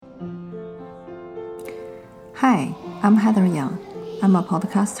Hi, I'm Heather Young. I'm a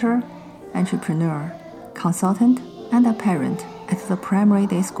podcaster, entrepreneur, consultant, and a parent at the primary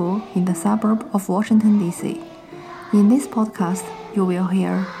day school in the suburb of Washington, D.C. In this podcast, you will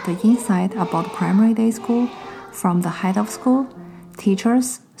hear the insight about primary day school from the head of school,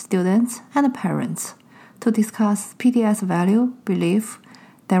 teachers, students, and parents to discuss PDS value, belief,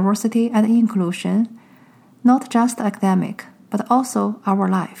 diversity, and inclusion, not just academic, but also our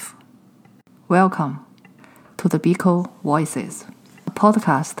life. Welcome to the Biko Voices, a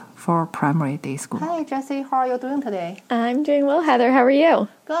podcast for primary day school. Hi, Jessie. How are you doing today? I'm doing well, Heather. How are you?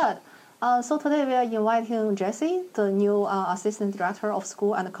 Good. So today we are inviting Jessie, the new Assistant Director of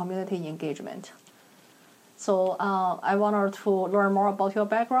School and Community Engagement. So I want her to learn more about your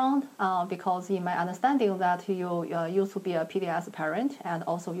background because in my understanding that you used to be a PDS parent and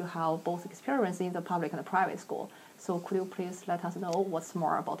also you have both experience in the public and private school. So could you please let us know what's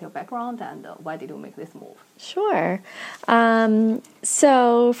more about your background and why did you make this move? Sure.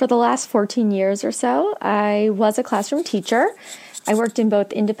 So for the last 14 years or so, I was a classroom teacher. I worked in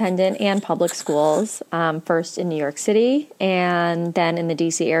both independent and public schools, first in New York City, and then in the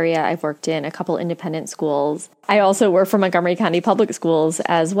D.C. area, I've worked in a couple independent schools. I also work for Montgomery County Public Schools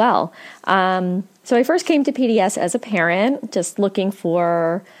as well. So I first came to PDS as a parent, just looking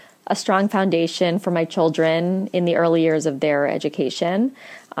for a strong foundation for my children in the early years of their education.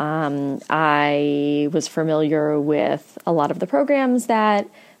 I was familiar with a lot of the programs that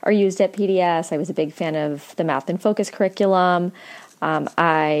are used at PDS. I was a big fan of the Math and Focus curriculum.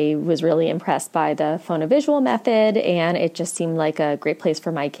 I was really impressed by the phonovisual method, and it just seemed like a great place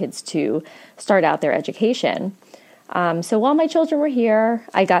for my kids to start out their education. So while my children were here,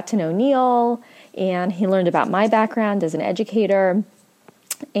 I got to know Neil, and he learned about my background as an educator.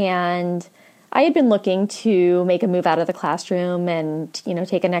 And I had been looking to make a move out of the classroom and,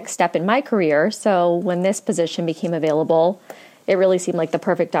 take a next step in my career. So when this position became available, it really seemed like the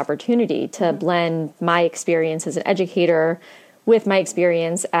perfect opportunity to blend my experience as an educator with my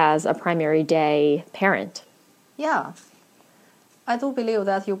experience as a primary day parent. Yeah. I do believe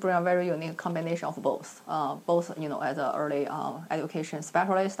that you bring a very unique combination of both, as an early education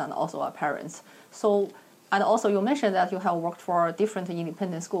specialist and also a parent. And also you mentioned that you have worked for different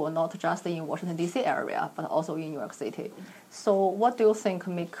independent schools, not just in Washington, D.C. area, but also in New York City. So what do you think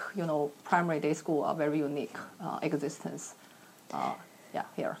make, primary day school a very unique existence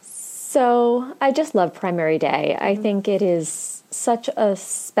here? So I just love primary day. I think it is such a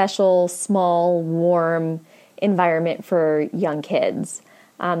special, small, warm environment for young kids.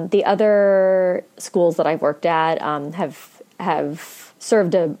 The other schools that I've worked at have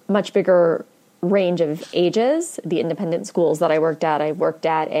served a much bigger range of ages. The independent schools that I worked at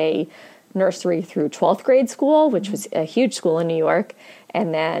a nursery through 12th grade school, which was a huge school in New York,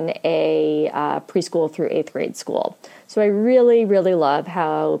 and then a preschool through 8th grade school. So I really, really love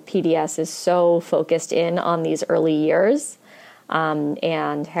how PDS is so focused in on these early years,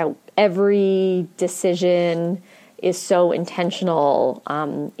 and how every decision is so intentional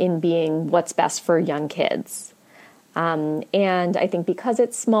in being what's best for young kids. And I think because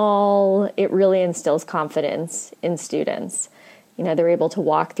it's small, it really instills confidence in students. They're able to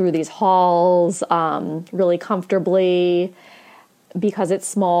walk through these halls really comfortably. Because it's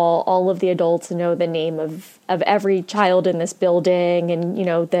small, all of the adults know the name of every child in this building, and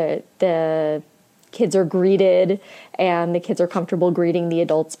the kids are greeted, and the kids are comfortable greeting the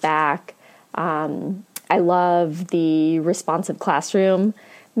adults back. I love the responsive classroom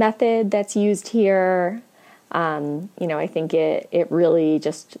method that's used here. I think it really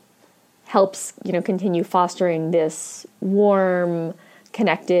just helps, continue fostering this warm,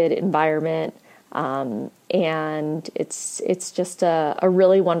 connected environment. And it's just a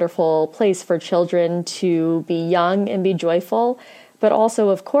really wonderful place for children to be young and be joyful. But also,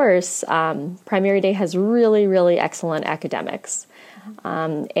 of course, primary day has really, really excellent academics.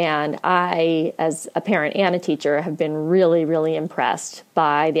 And I, as a parent and a teacher, have been really, really impressed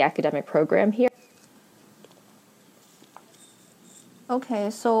by the academic program here. Okay,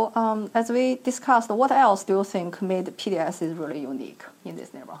 so as we discussed, what else do you think made PDS is really unique in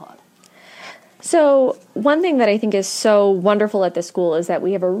this neighborhood? So one thing that I think is so wonderful at this school is that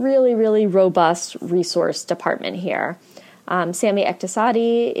we have a really, really robust resource department here. Sammy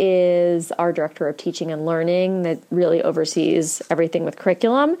Ektasadi is our director of teaching and learning that really oversees everything with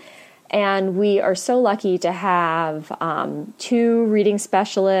curriculum. And we are so lucky to have 2 reading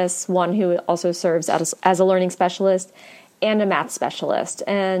specialists, one who also serves as a learning specialist, and a math specialist.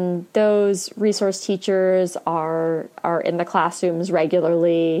 And those resource teachers are in the classrooms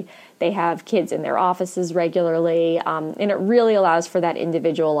regularly. They have kids in their offices regularly. And it really allows for that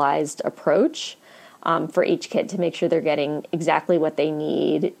individualized approach. for each kid to make sure they're getting exactly what they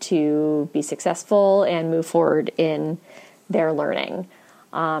need to be successful and move forward in their learning.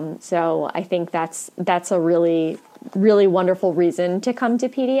 So I think that's a really, really wonderful reason to come to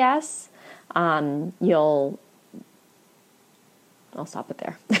PDS. I'll stop it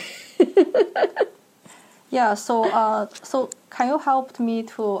there. Yeah, so can you help me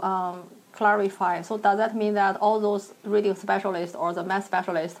to clarify? So does that mean that all those reading specialists or the math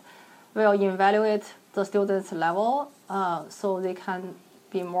specialists will evaluate the students' level so they can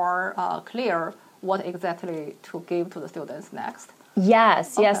be more clear what exactly to give to the students next?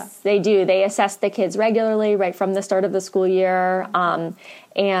 Yes, Okay. yes, they do. They assess the kids regularly right from the start of the school year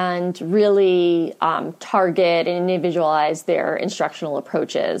and really target and individualize their instructional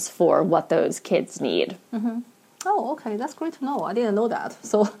approaches for what those kids need. Mm-hmm. Oh, okay. That's great to know. I didn't know that.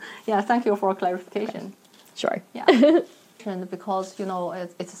 So, yeah, thank you for clarification. Sure. Yeah. And because,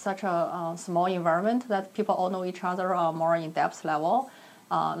 it's such a small environment that people all know each other more in-depth level.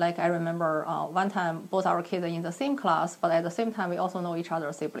 Like I remember one time, both our kids are in the same class, but at the same time, we also know each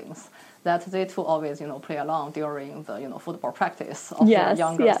other's siblings. That they too always, play along during the, football practice of their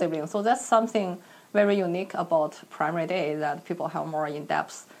younger siblings. So that's something very unique about primary day, that people have more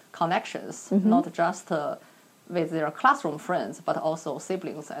in-depth connections, not just with their classroom friends, but also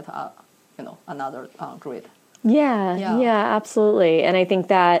siblings at, another grade. Yeah, absolutely. And I think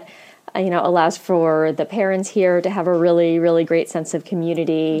that allows for the parents here to have a really, really great sense of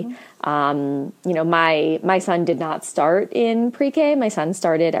community. My son did not start in pre-K. My son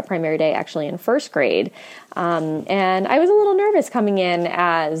started at primary day actually in first grade. And I was a little nervous coming in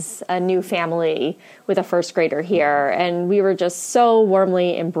as a new family with a first grader here. And we were just so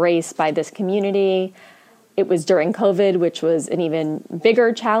warmly embraced by this community. It was during COVID, which was an even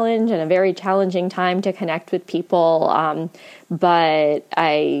bigger challenge and a very challenging time to connect with people. But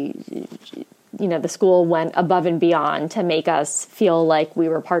the school went above and beyond to make us feel like we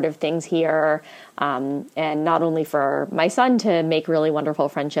were part of things here. And not only for my son to make really wonderful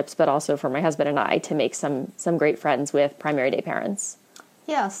friendships, but also for my husband and I to make some great friends with primary day parents.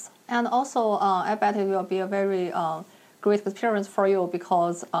 Yes. And also, I bet it will be a very great experience for you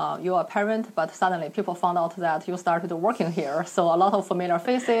because you're a parent, but suddenly people found out that you started working here. So a lot of familiar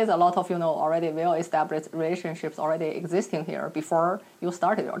faces, a lot of, already well-established relationships already existing here before you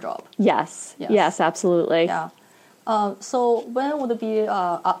started your job. Yes, absolutely. Yeah. So when would be a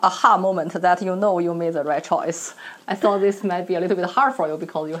aha moment that you made the right choice? I thought this might be a little bit hard for you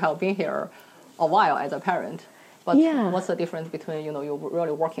because you have been here a while as a parent. But what's the difference between, you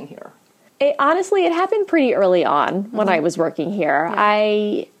really working here? Honestly, it happened pretty early on when I was working here. Yeah.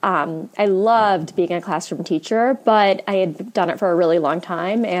 I loved being a classroom teacher, but I had done it for a really long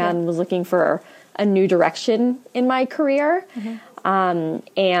time and was looking for a new direction in my career.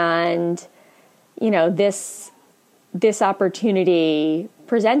 This opportunity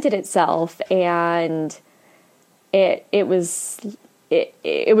presented itself, and it was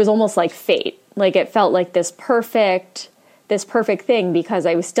almost like fate. Like it felt like this perfect thing because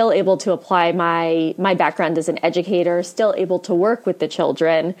I was still able to apply my background as an educator, still able to work with the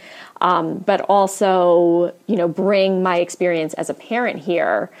children, but also, bring my experience as a parent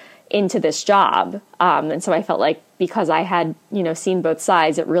here into this job. And so I felt like because I had, seen both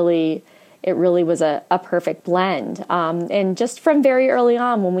sides, it really was a perfect blend. And just from very early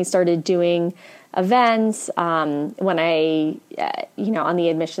on when we started doing events, when I, on the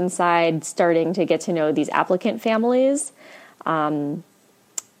admissions side, starting to get to know these applicant families.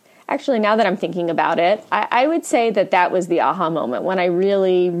 Actually, now that I'm thinking about it, I would say that was the aha moment when I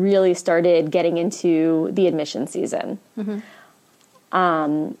really, really started getting into the admission season.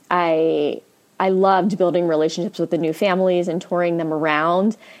 I loved building relationships with the new families and touring them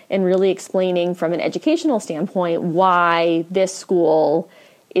around and really explaining from an educational standpoint why this school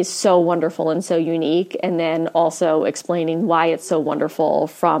is so wonderful and so unique, and then also explaining why it's so wonderful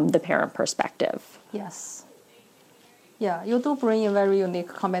from the parent perspective. Yes. Yeah, you do bring a very unique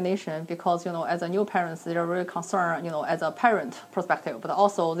combination because, as a new parents, they're very concerned, as a parent perspective, but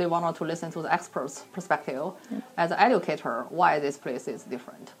also they want to listen to the experts' perspective as an educator, why this place is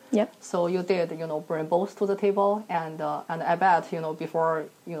different. Yep. So you did, bring both to the table, and I bet, before,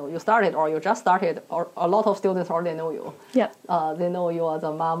 you started or you just started, or a lot of students already know you. Yep. They know you are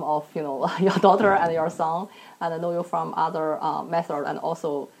the mom of, your daughter and your son, and they know you from other methods, and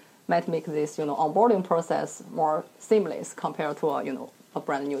also might make this, onboarding process more seamless compared to a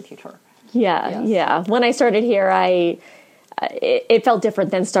brand new teacher. Yeah. When I started here, it felt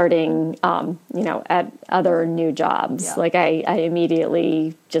different than starting, at other new jobs. Yeah. Like I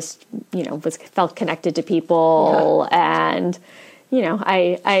immediately just, felt connected to people and,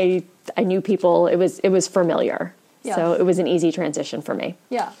 I knew people. It was familiar. Yes. So it was an easy transition for me.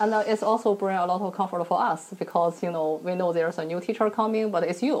 Yeah, and it's also bring a lot of comfort for us because, we know there's a new teacher coming, but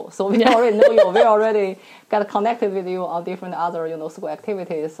it's you. So we already know you. We already got connected with you on different other, school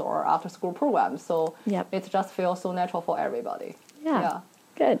activities or after-school programs. So it just feels so natural for everybody. Yeah.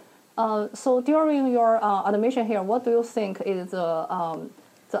 Good. So during your admission here, what do you think is the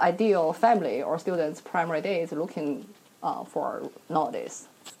ideal family or students' primary day is looking for nowadays?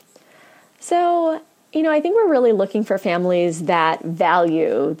 So, I think we're really looking for families that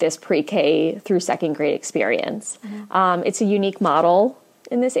value this pre-K through second grade experience. Mm-hmm. It's a unique model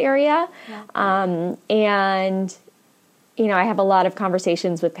in this area. Yeah. And, I have a lot of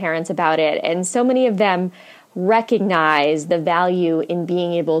conversations with parents about it. And so many of them recognize the value in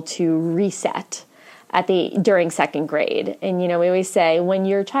being able to reset during second grade. And, we always say when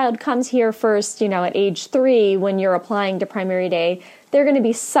your child comes here first, at age 3, when you're applying to primary day, they're going to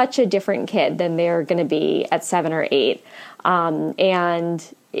be such a different kid than they're going to be at 7 or 8.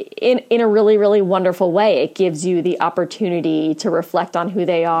 And in a really, really wonderful way, it gives you the opportunity to reflect on who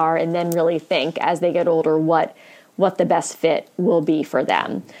they are and then really think as they get older what the best fit will be for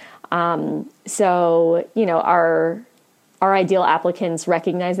them. So, our ideal applicants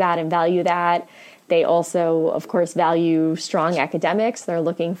recognize that and value that. They also, of course, value strong academics. They're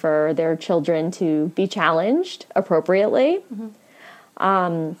looking for their children to be challenged appropriately. Mm-hmm.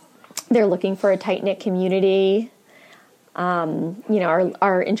 They're looking for a tight-knit community,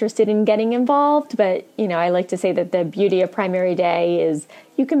 are interested in getting involved. But, I like to say that the beauty of primary day is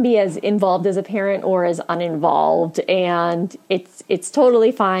you can be as involved as a parent or as uninvolved, and it's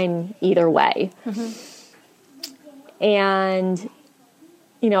totally fine either way. Mm-hmm. And,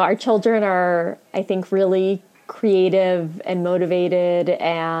 our children are, I think, really creative and motivated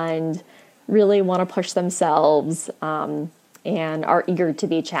and really want to push themselves and are eager to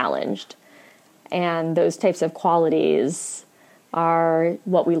be challenged. And those types of qualities are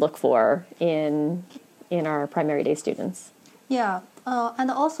what we look for in our primary day students. Yeah.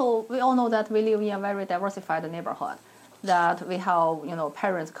 And also, we all know that we live in a very diversified neighborhood, that we have,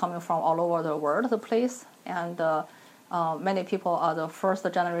 parents coming from all over the world, the place, and many people are the first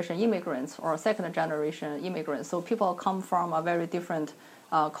generation immigrants or second generation immigrants. So people come from a very different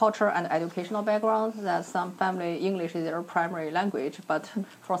culture and educational background. That some family English is their primary language, but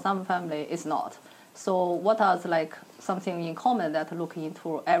for some family it's not. So what are something in common that look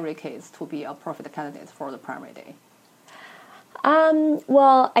into every case to be a perfect candidate for the primary day?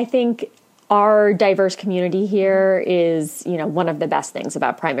 Well, I think our diverse community here is, one of the best things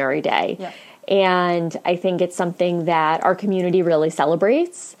about primary day. Yeah. And I think it's something that our community really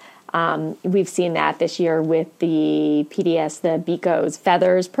celebrates. We've seen that this year with the PDS, the BECO's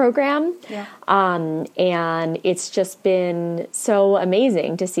Feathers program. Yeah. And it's just been so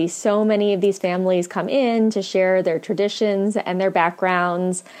amazing to see so many of these families come in to share their traditions and their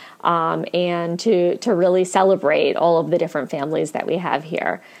backgrounds, and to really celebrate all of the different families that we have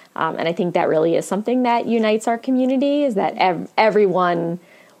here. And I think that really is something that unites our community, is that everyone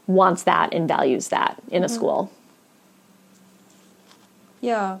wants that and values that in a school.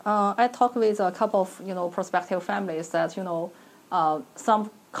 Yeah, I talked with a couple of prospective families that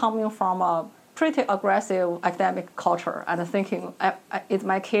some coming from a pretty aggressive academic culture and thinking, is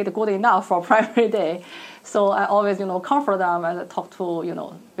my kid good enough for primary day? So I always comfort them and talk to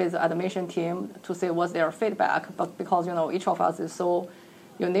with the admission team to see what's their feedback. But because each of us is so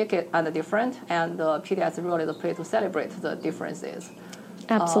unique and different, and PDS is really the place to celebrate the differences.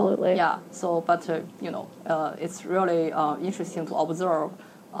 Absolutely. Yeah. So, but it's really interesting to observe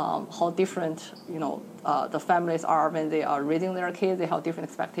how different the families are when they are raising their kids. They have different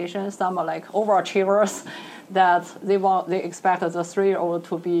expectations. Some are like overachievers, that they expect the 3-year-old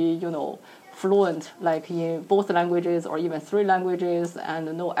to be fluent in both languages or even 3 languages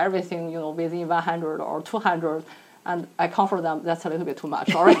and know everything within 100 or 200. And I comfort them, that's a little bit too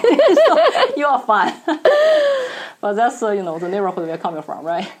much already. So you are fine. But that's the neighborhood we're coming from,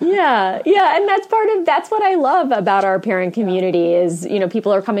 right? Yeah, and that's what I love about our parent community is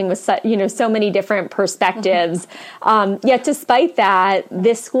people are coming with so many different perspectives. Yet despite that,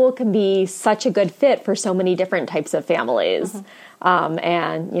 this school can be such a good fit for so many different types of families. Mm-hmm.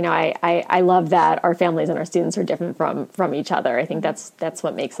 And I love that our families and our students are different from each other. I think that's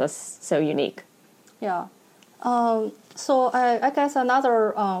what makes us so unique. Yeah. So I guess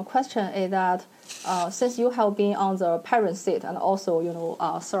another question is that since you have been on the parent seat and also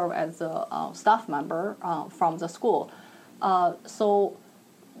serve as a staff member from the school, so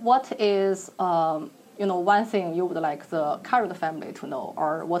what is one thing you would like the current family to know,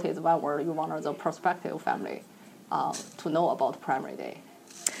 or what is one word you want the prospective family to know about Primary Day?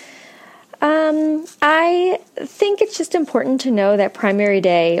 I think it's just important to know that Primary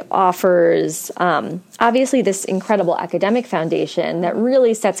Day offers, obviously, this incredible academic foundation that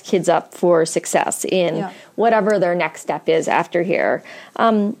really sets kids up for success in whatever their next step is after here.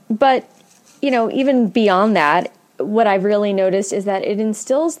 But, even beyond that, what I've really noticed is that it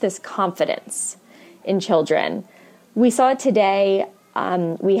instills this confidence in children. We saw it today.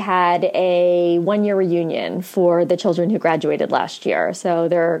 We had a one-year reunion for the children who graduated last year. So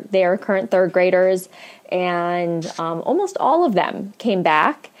they are current third graders, and almost all of them came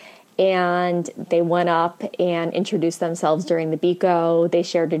back, and they went up and introduced themselves during the BICO. They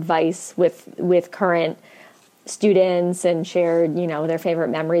shared advice with current students and shared, their favorite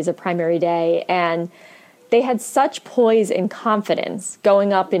memories of Primary Day. And they had such poise and confidence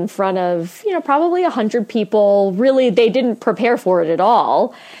going up in front of, probably 100 people. Really, they didn't prepare for it at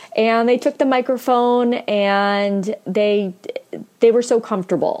all. And they took the microphone, and they were so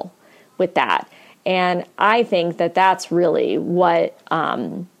comfortable with that. And I think that that's really what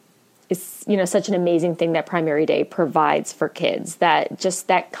is, such an amazing thing that Primary Day provides for kids, that just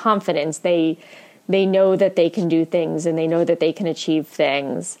that confidence. They know that they can do things, and they know that they can achieve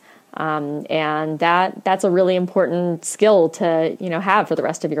things. And that's a really important skill to, have for the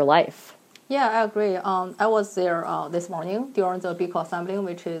rest of your life. Yeah, I agree. I was there this morning during the BICO assembly,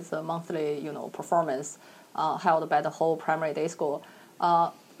 which is a monthly, performance held by the whole Primary Day school.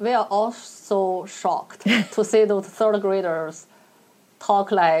 We are all so shocked to see those third graders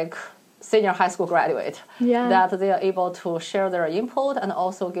talk like senior high school graduate, that they are able to share their input and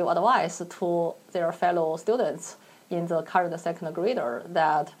also give advice to their fellow students in the current second grader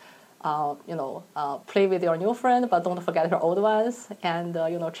that, play with your new friend, but don't forget your old ones, and,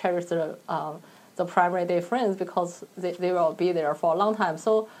 cherish the Primary Day friends, because they will be there for a long time.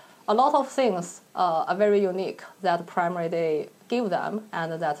 So a lot of things are very unique that Primary Day give them,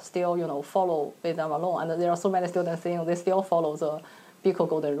 and that still, follow with them along. And there are so many students saying they still follow the BICO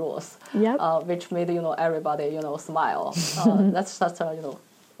golden rules, which made, everybody, smile. That's such a,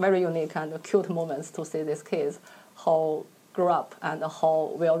 very unique and cute moments to see these kids, how grew up and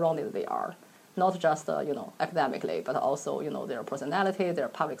how well-rounded they are. Not just, academically, but also, their personality, their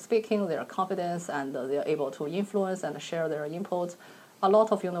public speaking, their confidence, and they're able to influence and share their inputs. A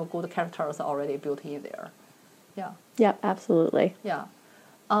lot of, good characters are already built in there. Yeah. Yeah, absolutely. Yeah.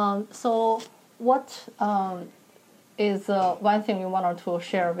 So what is one thing you wanted to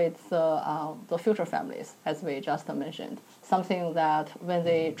share with the future families, as we just mentioned? Something that when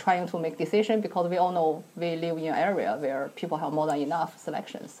they trying to make decisions, because we all know we live in an area where people have more than enough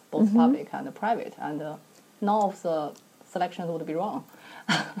selections, both public and private, and none of the selections would be wrong.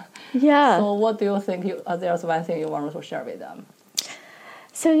 Yeah. So what do you think there's one thing you wanted to share with them?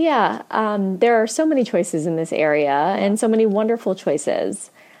 So there are so many choices in this area and so many wonderful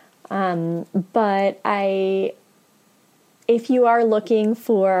choices. But if you are looking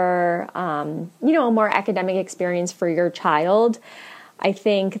for, a more academic experience for your child, I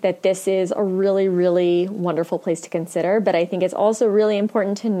think that this is a really, really wonderful place to consider. But I think it's also really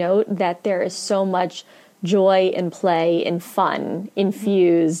important to note that there is so much joy and play and fun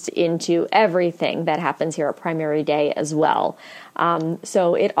infused into everything that happens here at Primary Day as well.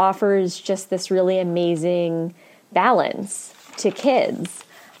 So it offers just this really amazing balance to kids.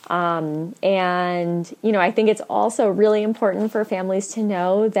 And, I think it's also really important for families to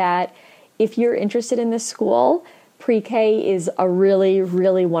know that if you're interested in this school, pre-K is a really,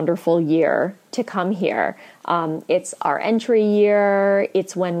 really wonderful year to come here. It's our entry year.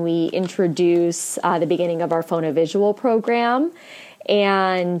 It's when we introduce the beginning of our phonovisual program.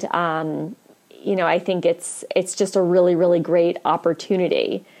 And, I think it's just a really, really great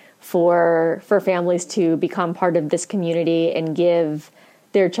opportunity for families to become part of this community and give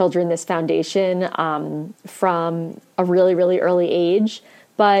their children this foundation from a really, really early age.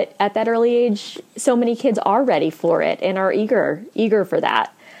 But at that early age, so many kids are ready for it and are eager for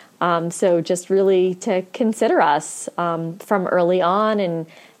that. So just really to consider us from early on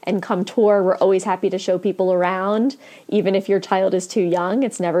and come tour. We're always happy to show people around. Even if your child is too young,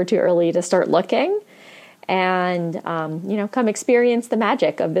 it's never too early to start looking. And, come experience the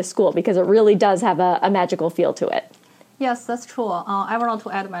magic of this school, because it really does have a magical feel to it. Yes, that's true. I want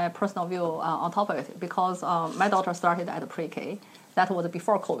to add my personal view on top of it, because my daughter started at pre-K. That was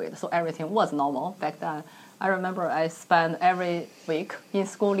before COVID, so everything was normal back then. I remember I spent every week in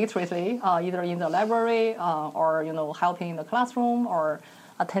school literally, either in the library or, helping in the classroom or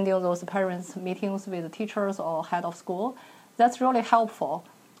attending those parents' meetings with the teachers or head of school. That's really helpful,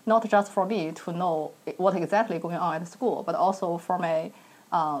 not just for me to know what exactly going on at school, but also for my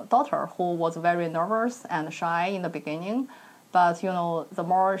daughter who was very nervous and shy in the beginning. But, the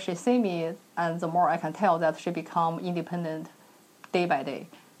more she see me and the more I can tell that she become independent day by day.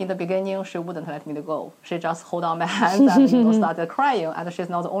 In the beginning, she wouldn't let me go. She just hold on my hands and started crying. And she's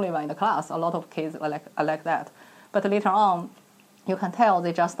not the only one in the class. A lot of kids are like that. But later on, you can tell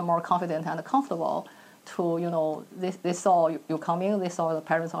they just more confident and comfortable to, they saw you coming, they saw the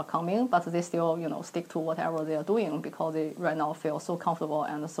parents are coming, but they still, stick to whatever they are doing because they right now feel so comfortable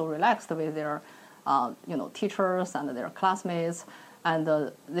and so relaxed with their, teachers and their classmates.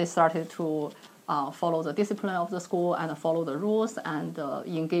 And they started to follow the discipline of the school and follow the rules and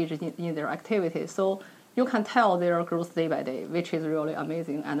engage in their activities. So you can tell their growth day by day, which is really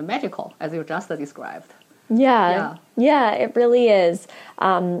amazing and magical, as you just described. Yeah, it really is.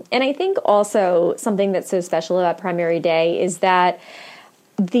 And I think also something that's so special about Primary Day is that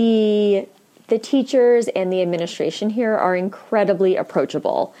the teachers and the administration here are incredibly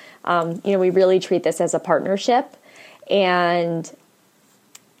approachable. We really treat this as a partnership, and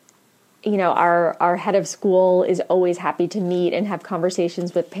our head of school is always happy to meet and have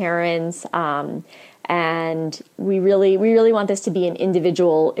conversations with parents. And we really want this to be an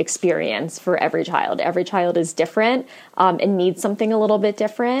individual experience for every child. Every child is different and needs something a little bit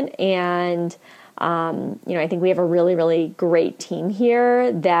different. And, I think we have a really, really great team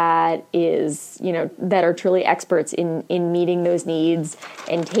here that is, that are truly experts in meeting those needs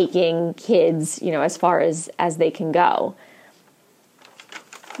and taking kids, as far as they can go.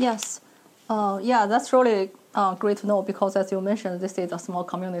 Yes. That's really great to know because, as you mentioned, this is a small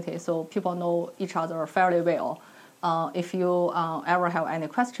community, so people know each other fairly well. If you ever have any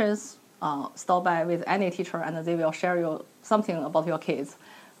questions, stop by with any teacher and they will share you something about your kids.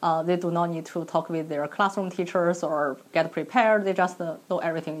 They do not need to talk with their classroom teachers or get prepared. They just know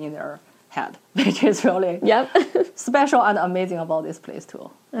everything in their head, which is really special and amazing about this place too.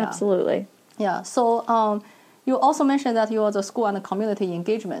 Absolutely. Yeah. So you also mentioned that you are the school and community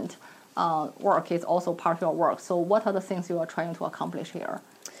engagement work is also part of your work. So what are the things you are trying to accomplish here?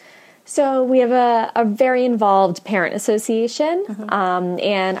 So we have a very involved parent association,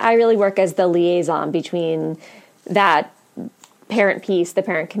 and I really work as the liaison between that parent piece, the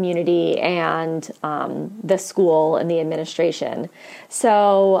parent community, and the school and the administration.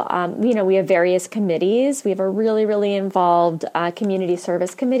 So, we have various committees. We have a really, really involved community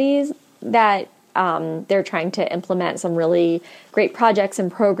service committees that they're trying to implement some really great projects and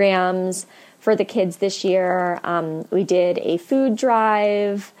programs for the kids this year. We did a food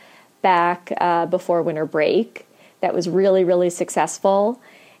drive back before winter break that was really, really successful.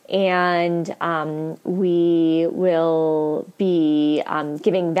 And we will be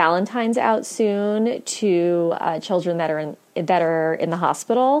giving Valentines out soon to children that are in the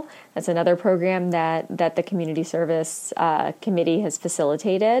hospital. That's another program that the community service committee has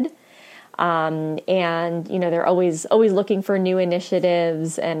facilitated. And they're always looking for new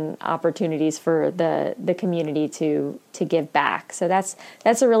initiatives and opportunities for the community to give back. So that's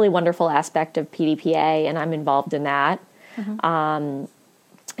a really wonderful aspect of PDPA, and I'm involved in that.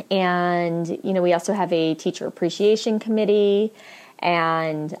 And we also have a teacher appreciation committee,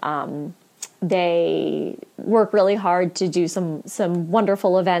 and they work really hard to do some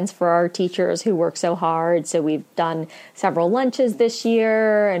wonderful events for our teachers who work so hard. So we've done several lunches this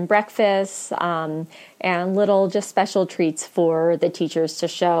year and breakfasts, and little just special treats for the teachers to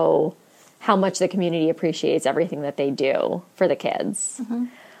show how much the community appreciates everything that they do for the kids.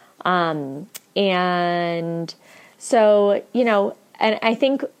 And so, and I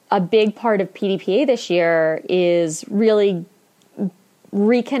think a big part of PDPA this year is really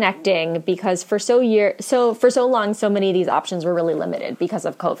reconnecting, because for so long, so many of these options were really limited because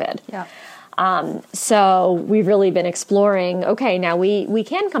of COVID. So we've really been exploring, okay, now we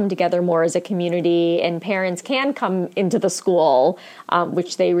can come together more as a community, and parents can come into the school,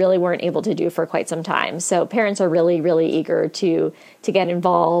 which they really weren't able to do for quite some time. So parents are really, really eager to get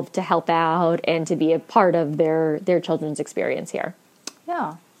involved, to help out, and to be a part of their children's experience here.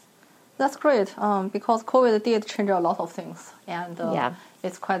 Yeah, that's great, because COVID did change a lot of things, and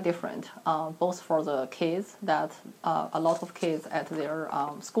it's quite different, both for the kids, that a lot of kids at their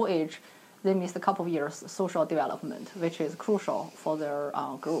school age, they missed a couple of years social development, which is crucial for their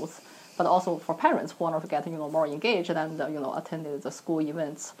growth, but also for parents who want to get more engaged and attended the school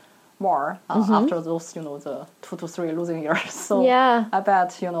events more after those, the 2 to 3 losing years. So Yeah. I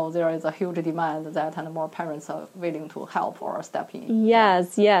bet, there is a huge demand that and more parents are willing to help or step in.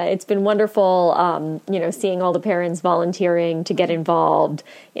 Yes, yeah. It's been wonderful, seeing all the parents volunteering to get involved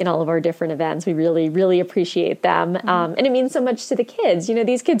in all of our different events. We really, really appreciate them. And it means so much to the kids.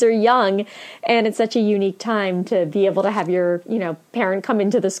 These kids are young, and it's such a unique time to be able to have your, parent come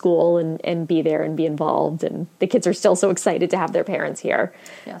into the school and be there and be involved. And the kids are still so excited to have their parents here.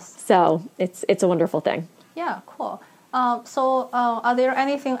 Yes. So it's a wonderful thing. Yeah, cool. So are there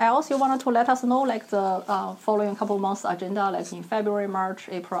anything else you wanted to let us know, like the following couple months agenda, like in February, March,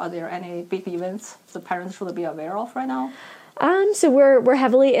 April? Are there any big events the parents should be aware of right now? So we're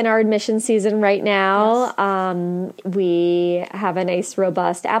heavily in our admission season right now. Yes. We have a nice,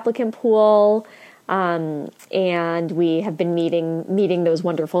 robust applicant pool, and we have been meeting those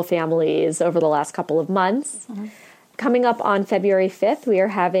wonderful families over the last couple of months. Mm-hmm. Coming up on February 5th, we are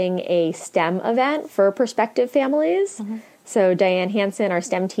having a STEM event for prospective families. Mm-hmm. So Diane Hansen, our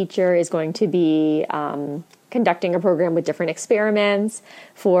STEM teacher, is going to be conducting a program with different experiments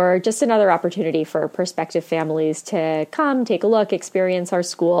for just another opportunity for prospective families to come, take a look, experience our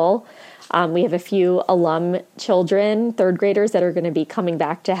school. We have a few alum children, third graders, that are going to be coming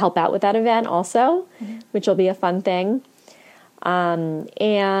back to help out with that event also, mm-hmm. which will be a fun thing. And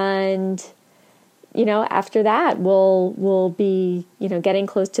after that, we'll be, getting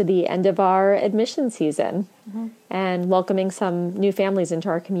close to the end of our admission season, mm-hmm. and welcoming some new families into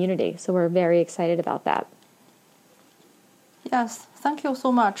our community. So we're very excited about that. Yes, thank you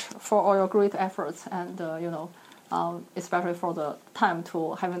so much for all your great efforts, and especially for the time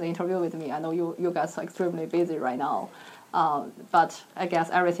to having the interview with me. I know you guys are extremely busy right now, but I guess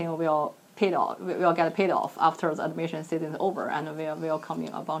everything will get paid off after the admission season is over, and we are welcoming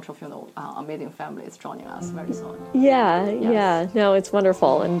a bunch of amazing families joining us very soon. Yeah. No, it's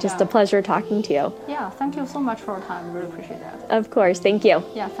wonderful, and just a pleasure talking to you. Yeah, thank you so much for your time. Really appreciate that. Of course, thank you.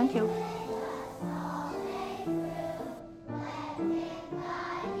 Yeah, thank you.